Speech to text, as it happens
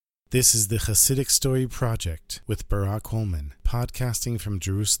This is the Hasidic Story Project with Barak Holman, podcasting from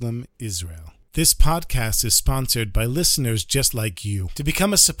Jerusalem, Israel. This podcast is sponsored by listeners just like you. To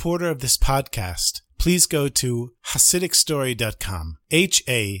become a supporter of this podcast, please go to HasidicStory.com,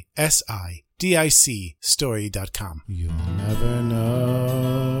 HASIDIC story.com. You'll never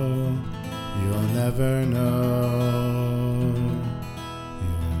know, you'll never know,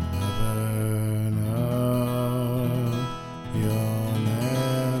 you'll never know, you'll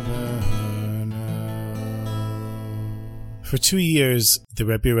never know. For 2 years, the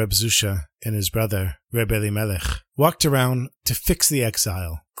Reb Zusha and his brother, Reb Elimelech, walked around to fix the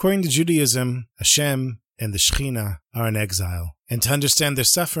exile. According to Judaism, Hashem and the Shekhinah are in exile. And to understand their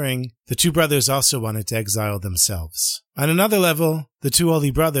suffering, the two brothers also wanted to exile themselves. On another level, the two holy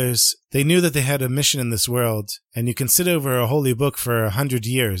brothers, they knew that they had a mission in this world, and you can sit over a holy book for 100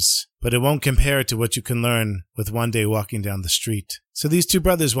 years, but it won't compare to what you can learn with one day walking down the street. So these two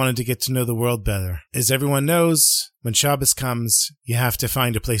brothers wanted to get to know the world better. As everyone knows, when Shabbos comes, you have to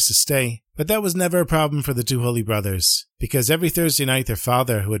find a place to stay. But that was never a problem for the two holy brothers, because every Thursday night their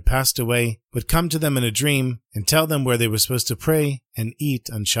father, who had passed away, would come to them in a dream and tell them where they were supposed to pray and eat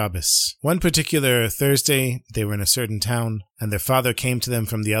on Shabbos. One particular Thursday, they were in a certain town, and their father came to them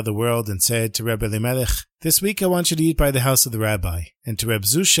from the other world and said to Reb Elimelech, "This week I want you to eat by the house of the rabbi." And to Reb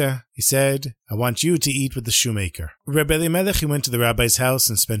Zusha, he said, "I want you to eat with the shoemaker." Reb Elimelech, he went to the rabbi's house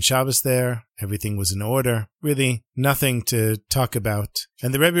and spent Shabbos there. Everything was in order. Really, nothing to talk about.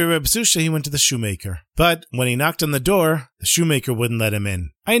 And the Rebbe Reb Zusha, he went to the shoemaker. But when he knocked on the door, the shoemaker wouldn't let him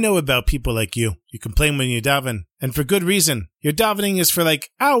in. I know about people like you. You complain when you daven. And for good reason. Your davening is for like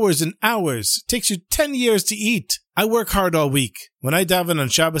hours and hours. It takes you 10 years to eat. I work hard all week. When I daven on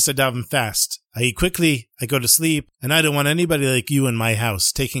Shabbos, I daven fast. I eat quickly, I go to sleep, and I don't want anybody like you in my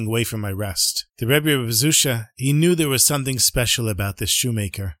house taking away from my rest. The Rebbe Reb Zusha, he knew there was something special about this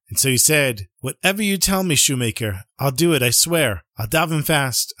shoemaker. And so he said, "Whatever you tell me, shoemaker, I'll do it, I swear. I'll daven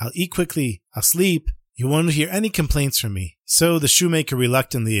fast, I'll eat quickly, I'll sleep. You won't hear any complaints from me." So the shoemaker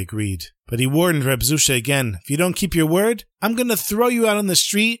reluctantly agreed. But he warned Reb Zusha again, "If you don't keep your word, I'm going to throw you out on the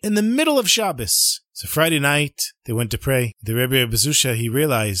street in the middle of Shabbos." So Friday night, they went to pray. The Rebbe Reb Zusha, he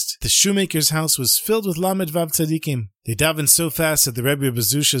realized the shoemaker's house was filled with Lamed Vav Tzadikim. They davened so fast that the Rebbe Reb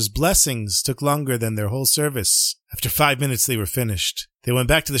Zusha's blessings took longer than their whole service. After 5 minutes, they were finished. They went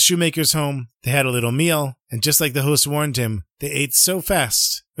back to the shoemaker's home. They had a little meal, and just like the host warned him, they ate so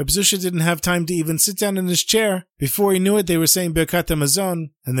fast. Reb Zusha didn't have time to even sit down in his chair. Before he knew it, they were saying Birkat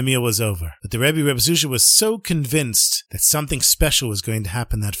HaMazon, and the meal was over. But the Rebbe Reb Zusha was so convinced that something special was going to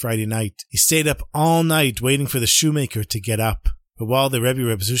happen that Friday night. He stayed up all night waiting for the shoemaker to get up. But while the Rebbe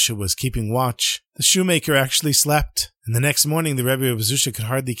Reb Zusha was keeping watch, the shoemaker actually slept. And the next morning, the Rebbe Reb Zusha could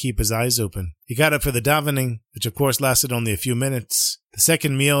hardly keep his eyes open. He got up for the davening, which of course lasted only a few minutes. The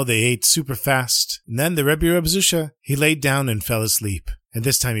second meal, they ate super fast. And then the Rebbe Reb Zusha, he laid down and fell asleep. And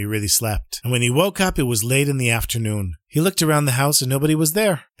this time he really slept. And when he woke up, it was late in the afternoon. He looked around the house and nobody was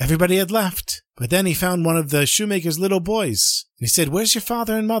there. Everybody had left. But then he found one of the shoemaker's little boys. And he said, "Where's your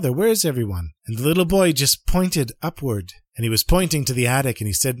father and mother? Where is everyone?" And the little boy just pointed upward. And he was pointing to the attic, and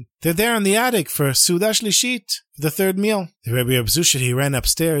he said, "They're there in the attic for Suda Shlishit, for the third meal." The Rebbe Reb Zusha, he ran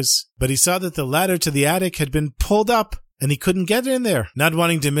upstairs, but he saw that the ladder to the attic had been pulled up, and he couldn't get in there. Not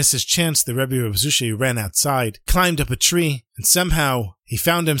wanting to miss his chance, the Rebbe Reb Zusha, he ran outside, climbed up a tree, and somehow he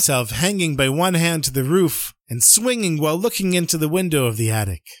found himself hanging by one hand to the roof and swinging while looking into the window of the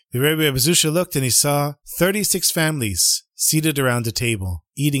attic. The Rebbe Reb Zusha looked, and he saw 36 families seated around a table,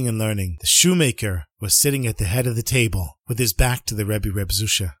 eating and learning. The shoemaker was sitting at the head of the table with his back to the Rebbe Reb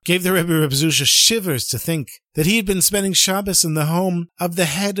Zusha. It gave the Rebbe Reb Zusha shivers to think that he had been spending Shabbos in the home of the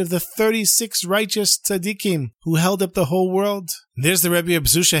head of the 36 righteous tzaddikim who held up the whole world. And there's the Rebbe Reb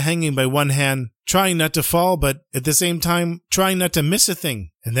Zusha hanging by one hand, trying not to fall, but at the same time trying not to miss a thing.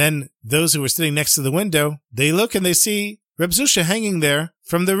 And then those who were sitting next to the window, they look and they see Reb Zusha hanging there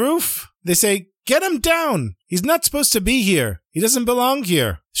from the roof. They say, "Get him down! He's not supposed to be here. He doesn't belong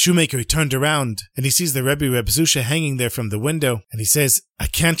here." Shoemaker, he turned around, and he sees the Rebbe Reb Zusha hanging there from the window, and he says, "I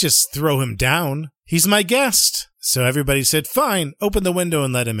can't just throw him down. He's my guest." So everybody said, "Fine, open the window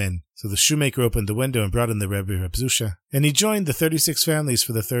and let him in." So the shoemaker opened the window and brought in the Rebbe Reb Zusha, and he joined the 36 families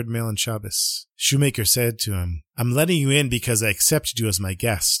for the third meal on Shabbos. Shoemaker said to him, "I'm letting you in because I accepted you as my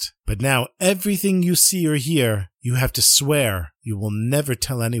guest. But now everything you see or hear, you have to swear you will never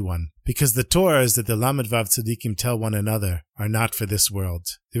tell anyone. Because the Torahs that the Lamed Vav Tzadikim tell one another are not for this world.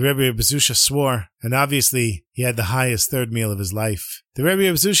 The Rebbe Reb Zusha swore, and obviously he had the highest third meal of his life. The Rebbe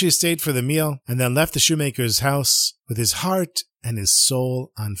Reb Zusha stayed for the meal and then left the shoemaker's house with his heart and his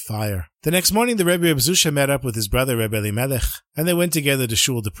soul on fire. The next morning, the Rebbe Reb Zusha met up with his brother Reb Elimelech, and they went together to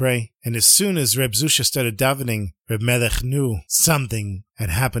shul to pray. And as soon as Reb Zusha started davening, Reb Melech knew something had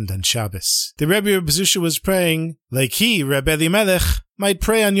happened on Shabbos. The Rebbe Reb Zusha was praying like he, Reb Elimelech, might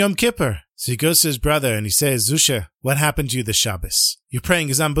pray on Yom Kippur. So he goes to his brother and he says, Zusha, what happened to you this Shabbos? Your praying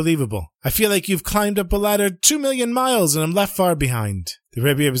is unbelievable. I feel like you've climbed up a ladder 2 million miles and I'm left far behind. The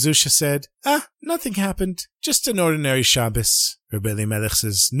Rebbe Reb Zusha said, nothing happened. Just an ordinary Shabbos. Reb Elimelech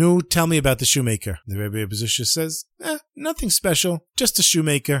says, no, tell me about the shoemaker. The Rebbe Reb Zusha says, nothing special, just a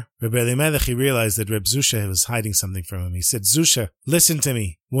shoemaker. Reb Elimelech, he realized that Reb Zusha was hiding something from him. He said, Zusha, listen to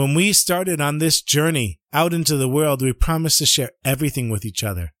me. When we started on this journey out into the world, we promised to share everything with each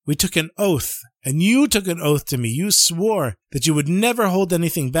other. We took an oath, and you took an oath to me. You swore that you would never hold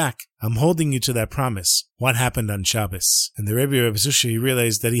anything back. I'm holding you to that promise. What happened on Shabbos? And the Rebbe Reb Zusha, he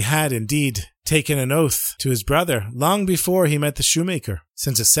realized that he had indeed taken an oath to his brother long before he met the shoemaker.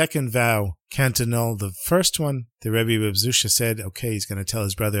 Since a second vow can't annul the first one, the Rebbe Reb Zusha said, okay, he's going to tell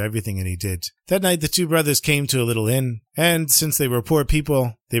his brother everything, and he did. That night, the two brothers came to a little inn, and since they were poor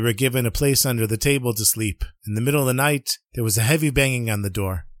people, they were given a place under the table to sleep. In the middle of the night, there was a heavy banging on the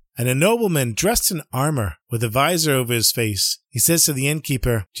door, and a nobleman dressed in armor with a visor over his face. He says to the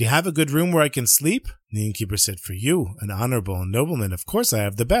innkeeper, do you have a good room where I can sleep? And the innkeeper said, for you, an honorable nobleman, of course I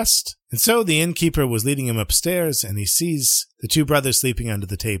have the best. And so the innkeeper was leading him upstairs, and he sees the two brothers sleeping under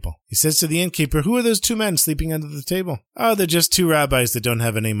the table. He says to the innkeeper, who are those two men sleeping under the table? Oh, they're just two rabbis that don't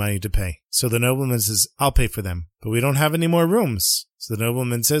have any money to pay. So the nobleman says, I'll pay for them, but we don't have any more rooms. So the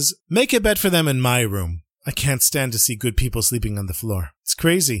nobleman says, make a bed for them in my room. I can't stand to see good people sleeping on the floor. It's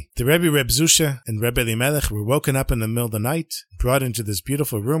crazy. The Rebbe Reb Zusha and Reb Elimelech were woken up in the middle of the night, brought into this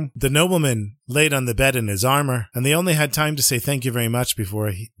beautiful room. The nobleman laid on the bed in his armor, and they only had time to say thank you very much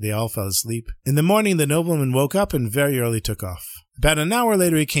before they all fell asleep. In the morning, the nobleman woke up and very early took off. About an hour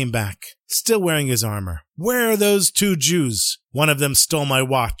later, he came back, still wearing his armor. Where are those two Jews? One of them stole my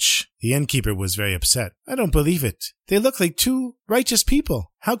watch. The innkeeper was very upset. I don't believe it. They look like two righteous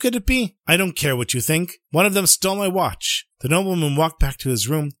people. How could it be? I don't care what you think. One of them stole my watch. The nobleman walked back to his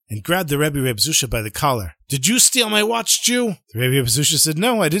room and grabbed the Rebbe Reb Zusha by the collar. Did you steal my watch, Jew? The Rebbe Reb Zusha said,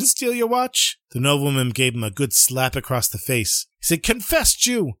 no, I didn't steal your watch. The nobleman gave him a good slap across the face. He said, confess,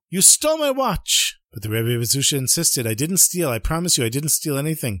 Jew. You stole my watch. But the Rebbe Reb Zusha insisted, I didn't steal. I promise you I didn't steal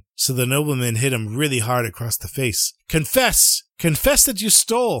anything. So the nobleman hit him really hard across the face. Confess! Confess that you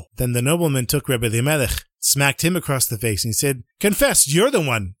stole! Then the nobleman took Reb Elimelech, smacked him across the face, and he said, confess, you're the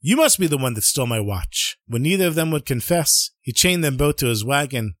one. You must be the one that stole my watch. When neither of them would confess, he chained them both to his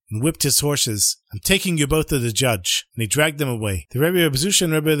wagon and whipped his horses. I'm taking you both to the judge. And he dragged them away. The Rebbe Reb Zusha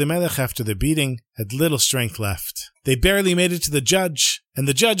and Reb Elimelech, after the beating, had little strength left. They barely made it to the judge, and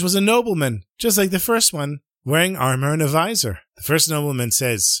the judge was a nobleman, just like the first one, wearing armor and a visor. The first nobleman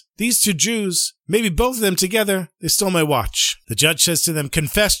says, these two Jews, maybe both of them together, they stole my watch. The judge says to them,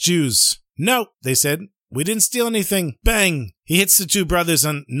 confess, Jews. No, they said, we didn't steal anything. Bang! He hits the two brothers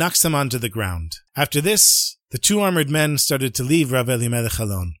and knocks them onto the ground. After this, the two armored men started to leave Reb Elimelech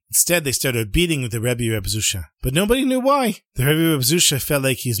alone. Instead, they started beating the Rebbe Reb Zusha. But nobody knew why. The Rebbe Reb Zusha felt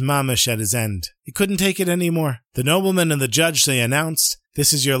like he's mamish at his end. He couldn't take it anymore. The nobleman and the judge, they announced,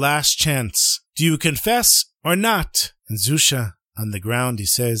 this is your last chance. Do you confess or not? And Zusha, on the ground, he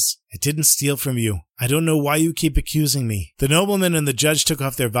says, I didn't steal from you. I don't know why you keep accusing me. The nobleman and the judge took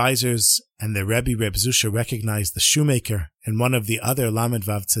off their visors, and the Rebbe Reb Zusha recognized the shoemaker and one of the other Lamed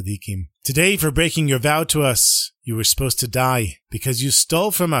Vav Tzadikim. Today, for breaking your vow to us, you were supposed to die because you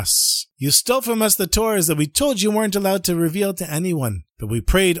stole from us. You stole from us the Torahs that we told you weren't allowed to reveal to anyone. But we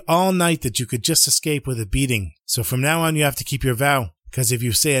prayed all night that you could just escape with a beating. So from now on, you have to keep your vow. Because if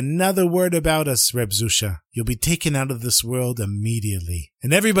you say another word about us, Reb Zusha, you'll be taken out of this world immediately.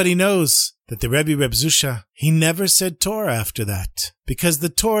 And everybody knows that the Rebbe Reb Zusha, he never said Torah after that. Because the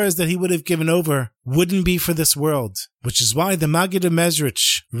Torahs that he would have given over wouldn't be for this world. Which is why the Maggid of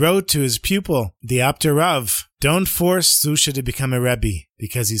Mezrich wrote to his pupil, the Apter Rav, don't force Zusha to become a Rebbe,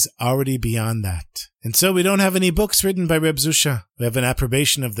 because he's already beyond that. And so we don't have any books written by Reb Zusha. We have an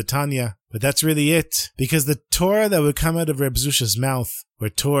approbation of the Tanya, but that's really it. Because the Torah that would come out of Reb Zusha's mouth were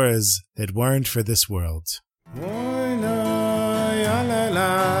Torahs that weren't for this world.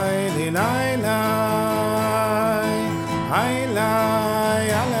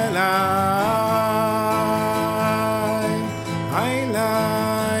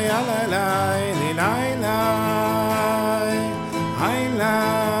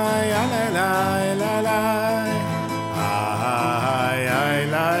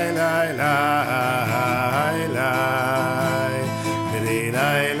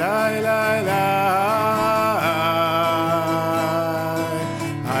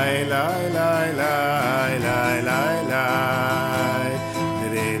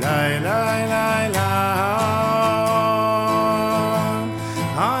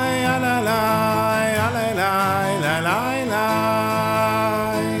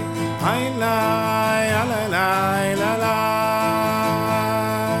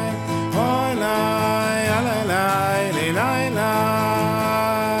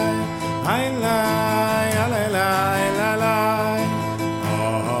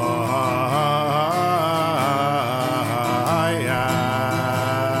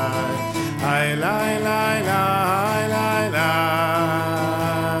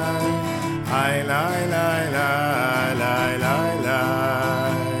 I